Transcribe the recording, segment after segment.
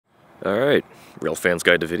Alright, Railfan's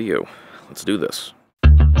Guide to Video. Let's do this.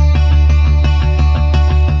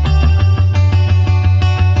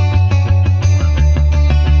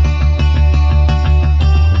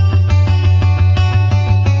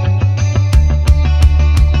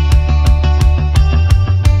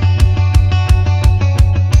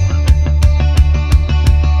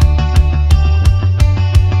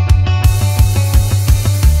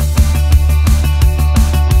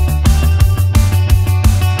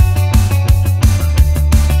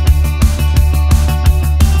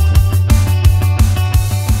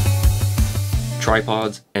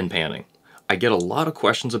 Tripods and panning. I get a lot of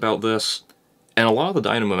questions about this, and a lot of the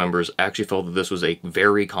Dynamo members actually felt that this was a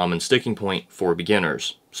very common sticking point for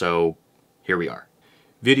beginners, so here we are.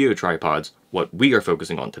 Video tripods, what we are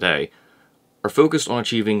focusing on today, are focused on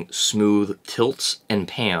achieving smooth tilts and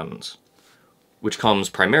pans, which comes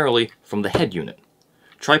primarily from the head unit.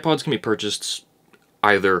 Tripods can be purchased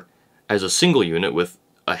either as a single unit with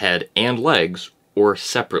a head and legs, or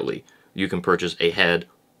separately. You can purchase a head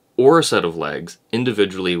or a set of legs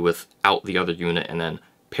individually without the other unit and then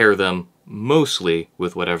pair them mostly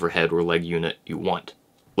with whatever head or leg unit you want.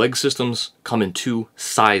 Leg systems come in two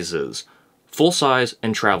sizes, full size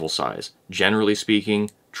and travel size. Generally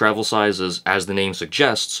speaking, travel size is, as the name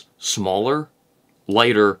suggests, smaller,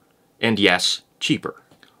 lighter, and yes, cheaper.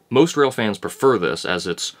 Most Railfans prefer this as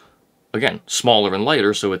it's, again, smaller and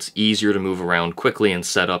lighter, so it's easier to move around quickly and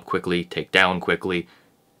set up quickly, take down quickly,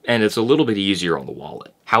 and it's a little bit easier on the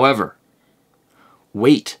wallet. However,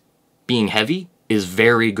 weight being heavy is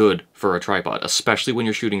very good for a tripod, especially when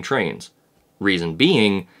you're shooting trains. Reason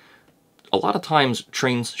being, a lot of times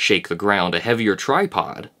trains shake the ground. A heavier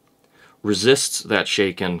tripod resists that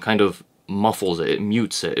shake and kind of muffles it,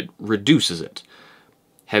 mutes it, reduces it.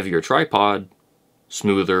 Heavier tripod,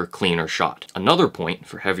 smoother, cleaner shot. Another point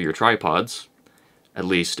for heavier tripods, at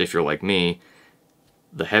least if you're like me,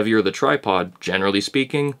 the heavier the tripod, generally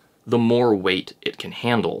speaking, the more weight it can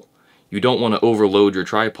handle. You don't want to overload your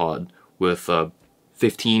tripod with a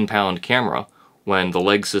 15-pound camera when the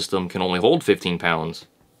leg system can only hold 15 pounds,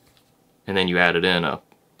 and then you added in a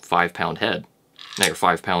 5-pound head. Now you're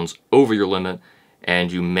 5 pounds over your limit,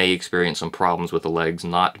 and you may experience some problems with the legs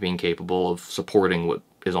not being capable of supporting what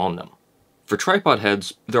is on them. For tripod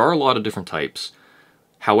heads, there are a lot of different types.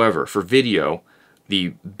 However, for video,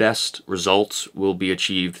 the best results will be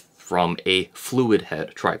achieved from a fluid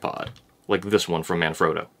head tripod, like this one from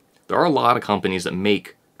Manfrotto. There are a lot of companies that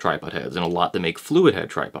make tripod heads, and a lot that make fluid head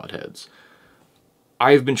tripod heads.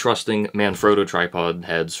 I've been trusting Manfrotto tripod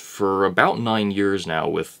heads for about 9 years now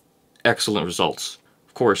with excellent results.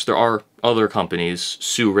 Of course, there are other companies,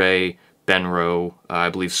 Suray, Benro, I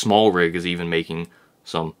believe Small Rig is even making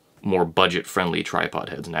some more budget-friendly tripod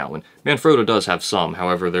heads now, and Manfrotto does have some.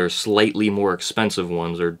 However, their slightly more expensive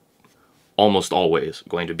ones are almost always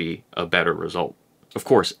going to be a better result. Of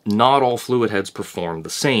course, not all fluid heads perform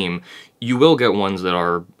the same. You will get ones that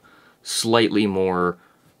are slightly more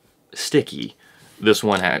sticky. This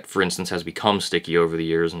one, for instance, has become sticky over the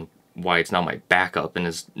years, and why it's now my backup and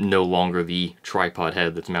is no longer the tripod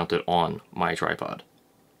head that's mounted on my tripod.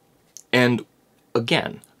 And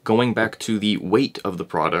again, going back to the weight of the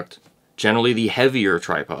product, generally the heavier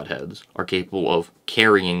tripod heads are capable of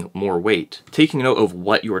carrying more weight. Taking note of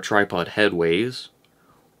what your tripod head weighs,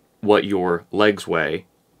 what your legs weigh,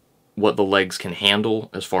 what the legs can handle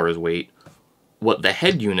as far as weight, what the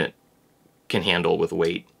head unit can handle with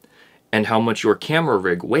weight, and how much your camera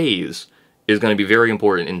rig weighs is going to be very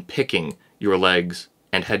important in picking your legs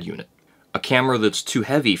and head unit. A camera that's too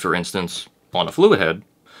heavy, for instance, on a fluid head,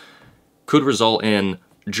 could result in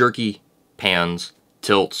jerky pans,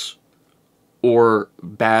 tilts, or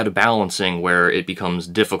bad balancing where it becomes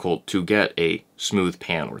difficult to get a smooth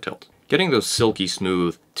pan or tilt. Getting those silky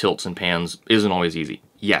smooth tilts and pans isn't always easy.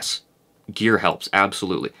 Yes, gear helps,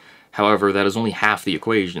 absolutely. However, that is only half the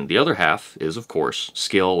equation. The other half is, of course,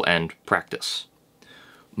 skill and practice.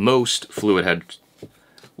 Most fluid heads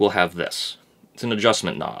will have this. It's an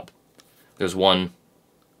adjustment knob. There's one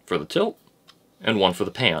for the tilt and one for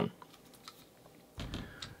the pan.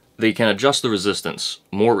 They can adjust the resistance.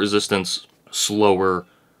 More resistance, slower,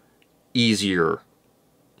 easier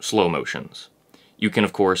slow motions. You can,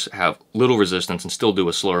 of course, have little resistance and still do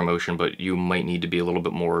a slower motion, but you might need to be a little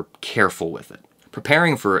bit more careful with it.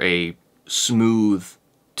 Preparing for a smooth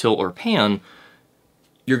tilt or pan,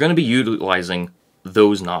 you're going to be utilizing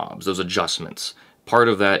those knobs, those adjustments. Part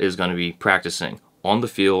of that is going to be practicing on the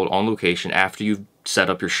field, on location, after you've set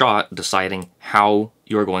up your shot, deciding how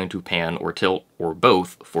you're going to pan or tilt, or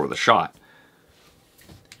both, for the shot.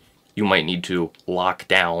 You might need to lock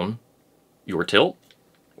down your tilt,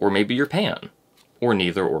 or maybe your pan. or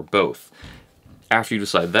neither, or both. After you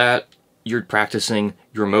decide that, you're practicing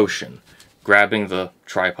your motion, grabbing the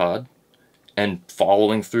tripod and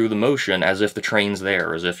following through the motion as if the train's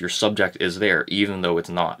there, as if your subject is there, even though it's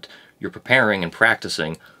not. You're preparing and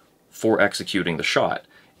practicing for executing the shot,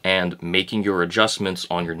 and making your adjustments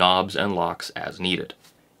on your knobs and locks as needed.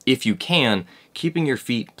 If you can, keeping your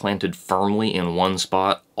feet planted firmly in one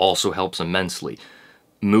spot also helps immensely.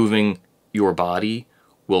 Moving your body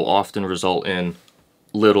will often result in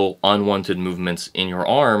little unwanted movements in your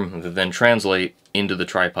arm that then translate into the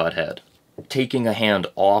tripod head. Taking a hand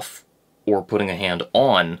off or putting a hand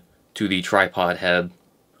on to the tripod head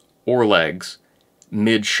or legs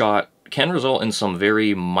mid-shot can result in some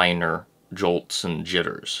very minor jolts and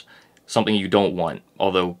jitters, something you don't want,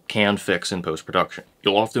 although can fix in post-production.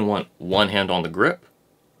 You'll often want one hand on the grip,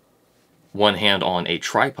 one hand on a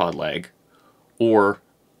tripod leg, or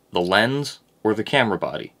the lens or the camera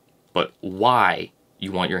body. But why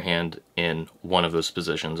you want your hand in one of those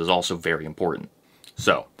positions is also very important.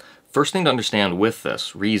 So, first thing to understand with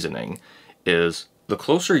this reasoning is the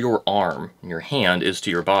closer your arm, your hand, is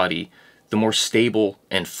to your body, the more stable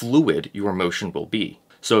and fluid your motion will be.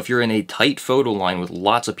 So if you're in a tight photo line with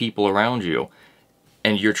lots of people around you,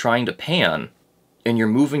 and you're trying to pan, and you're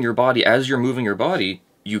moving your body, as you're moving your body,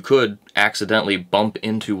 you could accidentally bump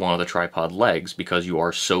into one of the tripod legs because you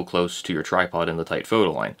are so close to your tripod in the tight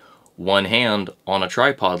photo line. One hand on a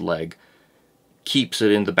tripod leg keeps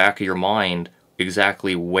it in the back of your mind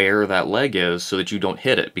exactly where that leg is so that you don't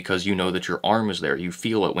hit it, because you know that your arm is there. You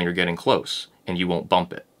feel it when you're getting close, and you won't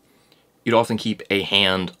bump it. You'd often keep a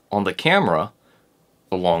hand on the camera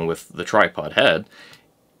along with the tripod head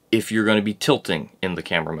if you're going to be tilting in the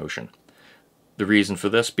camera motion. The reason for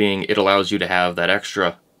this being it allows you to have that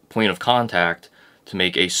extra point of contact to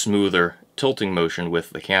make a smoother tilting motion with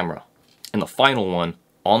the camera. And the final one,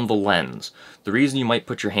 on the lens. The reason you might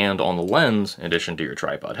put your hand on the lens, in addition to your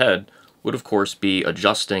tripod head, would of course be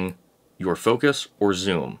adjusting your focus or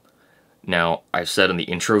zoom. Now, I've said in the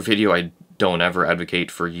intro video I don't ever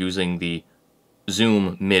advocate for using the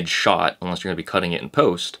zoom mid-shot unless you're going to be cutting it in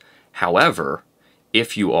post. However,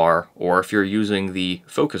 if you are, or if you're using the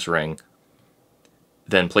focus ring,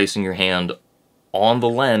 then placing your hand on the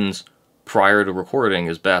lens prior to recording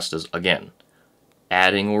is best, as, again,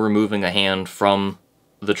 adding or removing a hand from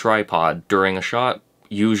the tripod during a shot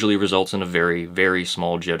usually results in a very, very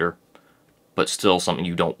small jitter, but still something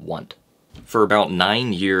you don't want. For about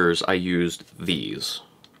 9 years, I used these.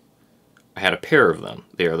 I had a pair of them.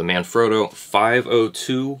 They are the Manfrotto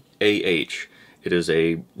 502AH. It is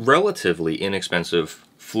a relatively inexpensive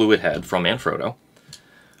fluid head from Manfrotto.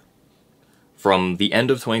 From the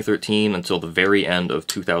end of 2013 until the very end of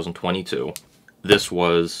 2022, this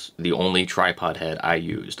was the only tripod head I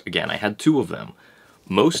used. Again, I had 2 of them.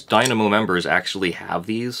 Most Dynamo members actually have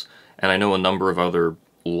these, and I know a number of other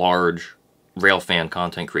large Railfan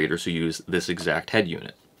content creators who use this exact head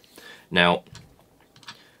unit. Now,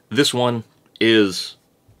 this one is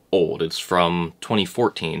old. It's from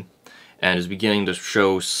 2014 and is beginning to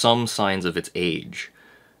show some signs of its age.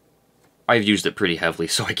 I've used it pretty heavily,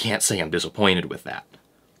 so I can't say I'm disappointed with that.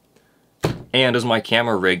 And as my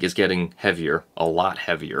camera rig is getting heavier, a lot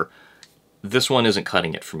heavier, this one isn't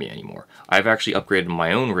cutting it for me anymore. I've actually upgraded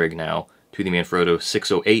my own rig now to the Manfrotto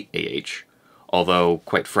 608AH, although,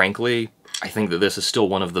 quite frankly, I think that this is still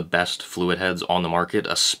one of the best fluid heads on the market,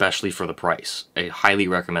 especially for the price. I highly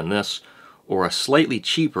recommend this, or a slightly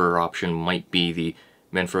cheaper option might be the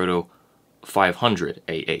Manfrotto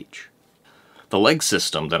 500AH. The leg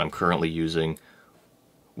system that I'm currently using,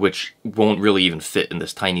 which won't really even fit in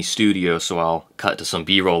this tiny studio, so I'll cut to some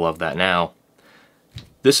B-roll of that now.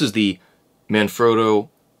 This is the Manfrotto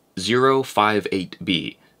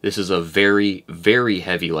 058B. This is a very, very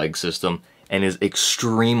heavy leg system and is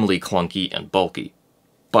extremely clunky and bulky.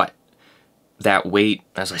 But that weight,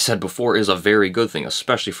 as I said before, is a very good thing,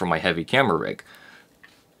 especially for my heavy camera rig.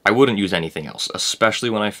 I wouldn't use anything else, especially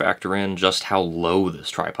when I factor in just how low this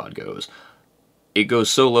tripod goes. It goes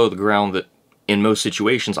so low to the ground that in most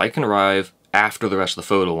situations I can arrive after the rest of the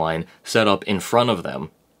photo line, set up in front of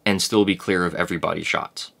them, and still be clear of everybody's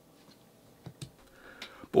shots.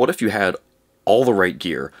 But what if you had all the right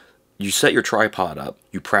gear, you set your tripod up,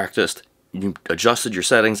 you practiced, you adjusted your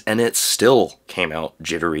settings, and it still came out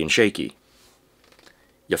jittery and shaky?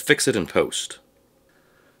 You fix it in post.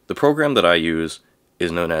 The program that I use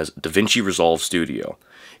is known as DaVinci Resolve Studio.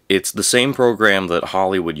 It's the same program that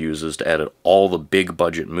Hollywood uses to edit all the big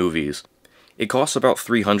budget movies. It costs about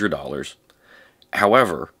 $300.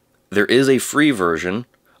 However, there is a free version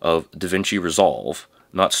of DaVinci Resolve,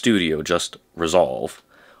 not Studio, just Resolve,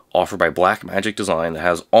 offered by Blackmagic Design that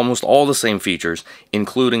has almost all the same features,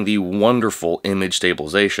 including the wonderful image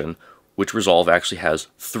stabilization, which Resolve actually has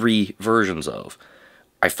 3 versions of.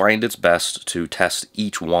 I find it's best to test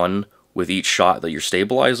each one with each shot that you're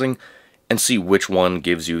stabilizing and see which one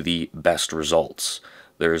gives you the best results.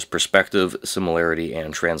 There's perspective, similarity,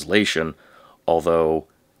 and translation, although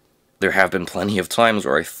there have been plenty of times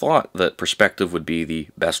where I thought that perspective would be the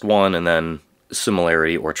best one, and then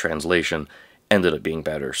similarity or translation ended up being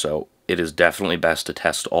better. So it is definitely best to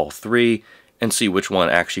test all 3 and see which one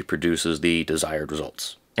actually produces the desired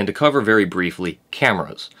results. And to cover very briefly,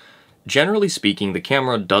 cameras. Generally speaking, the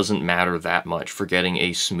camera doesn't matter that much for getting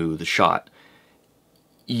a smooth shot.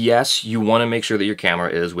 Yes, you want to make sure that your camera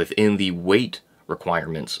is within the weight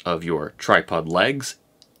requirements of your tripod legs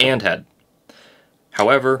and head.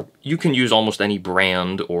 However, you can use almost any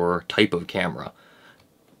brand or type of camera.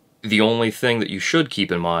 The only thing that you should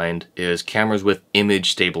keep in mind is cameras with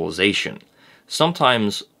image stabilization.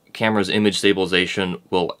 Sometimes cameras' image stabilization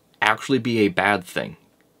will actually be a bad thing.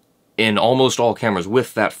 In almost all cameras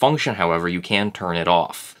with that function, however, you can turn it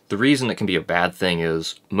off. The reason it can be a bad thing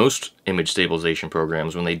is most image stabilization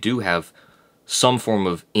programs, when they do have some form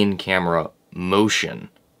of in-camera motion,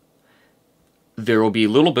 there will be a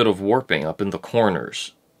little bit of warping up in the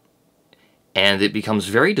corners, and it becomes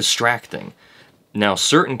very distracting. Now,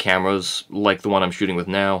 certain cameras, like the one I'm shooting with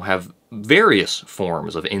now, have various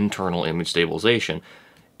forms of internal image stabilization,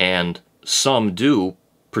 and some do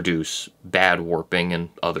produce bad warping and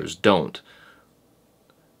others don't.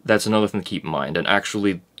 That's another thing to keep in mind, and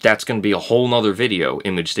actually, that's going to be a whole nother video,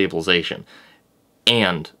 image stabilization,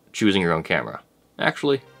 and choosing your own camera.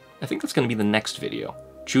 Actually, I think that's going to be the next video,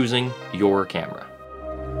 choosing your camera.